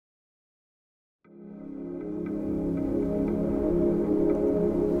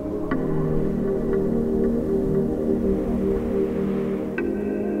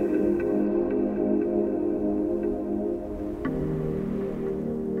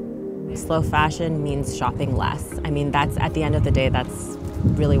Slow fashion means shopping less. I mean, that's, at the end of the day, that's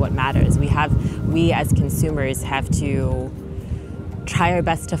really what matters. We as consumers have to try our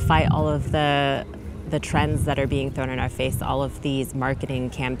best to fight all of the trends that are being thrown in our face, all of these marketing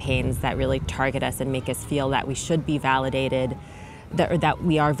campaigns that really target us and make us feel that we should be validated, that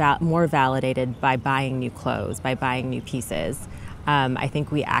we are more validated by buying new clothes, by buying new pieces. I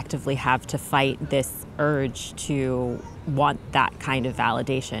think we actively have to fight this urge to want that kind of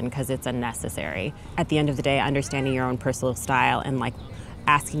validation because it's unnecessary. At the end of the day, understanding your own personal style and like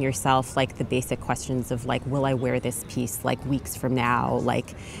asking yourself like the basic questions of like, will I wear this piece like weeks from now?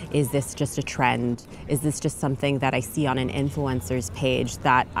 Like, is this just a trend? Is this just something that I see on an influencer's page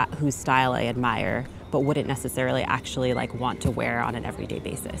that whose style I admire, but wouldn't necessarily actually like want to wear on an everyday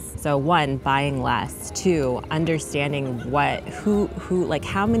basis? So one, buying less. Two, understanding who like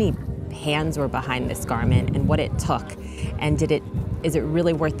how many hands were behind this garment and what it took, and is it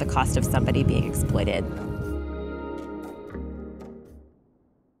really worth the cost of somebody being exploited?